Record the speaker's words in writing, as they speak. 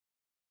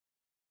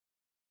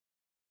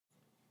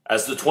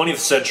As the 20th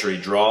century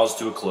draws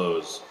to a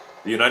close,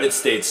 the United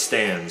States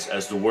stands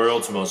as the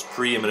world's most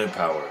preeminent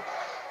power.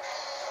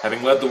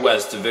 Having led the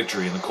West to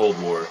victory in the Cold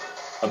War,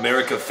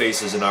 America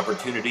faces an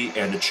opportunity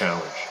and a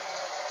challenge.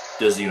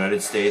 Does the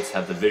United States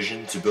have the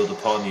vision to build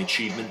upon the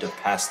achievement of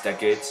past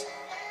decades?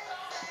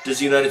 Does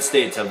the United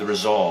States have the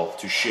resolve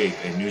to shape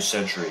a new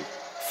century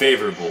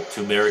favorable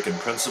to American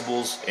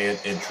principles and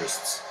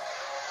interests?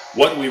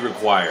 What we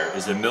require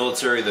is a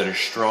military that is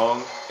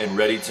strong and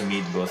ready to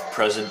meet both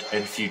present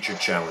and future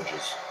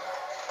challenges.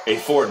 A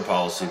foreign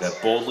policy that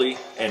boldly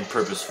and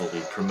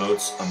purposefully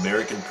promotes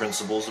American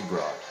principles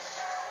abroad.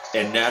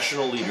 And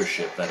national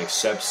leadership that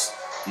accepts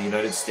the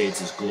United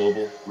States'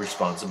 global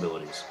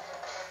responsibilities.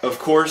 Of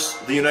course,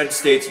 the United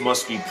States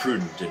must be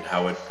prudent in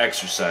how it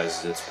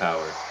exercises its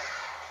power.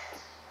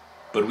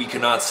 But we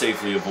cannot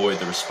safely avoid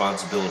the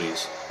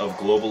responsibilities of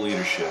global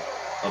leadership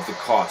of the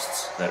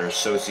costs that are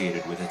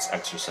associated with its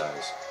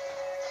exercise.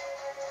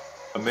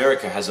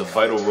 America has a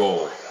vital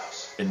role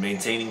in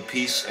maintaining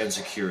peace and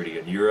security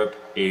in Europe,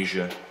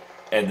 Asia,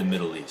 and the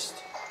Middle East.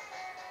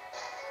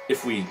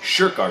 If we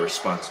shirk our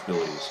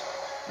responsibilities,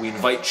 we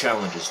invite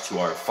challenges to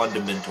our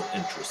fundamental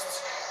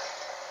interests.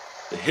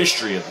 The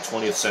history of the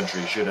 20th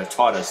century should have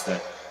taught us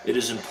that it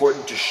is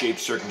important to shape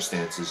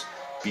circumstances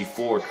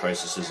before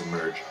crises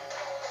emerge,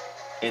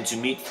 and to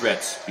meet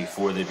threats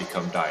before they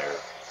become dire.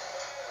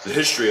 The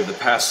history of the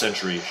past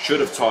century should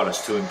have taught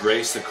us to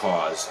embrace the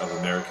cause of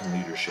American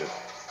leadership.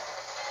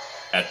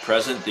 At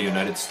present, the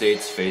United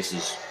States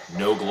faces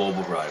no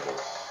global rival.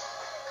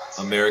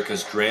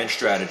 America's grand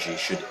strategy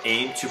should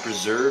aim to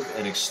preserve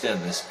and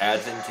extend this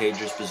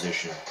advantageous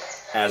position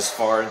as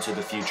far into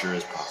the future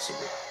as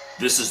possible.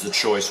 This is the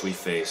choice we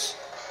face.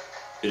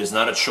 It is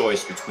not a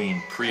choice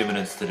between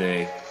preeminence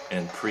today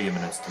and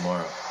preeminence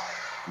tomorrow.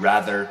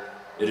 Rather,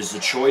 it is the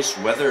choice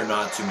whether or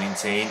not to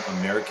maintain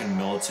American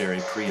military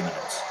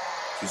preeminence,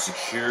 to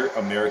secure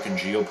American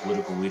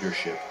geopolitical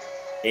leadership,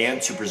 and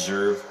to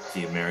preserve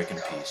the American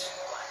peace.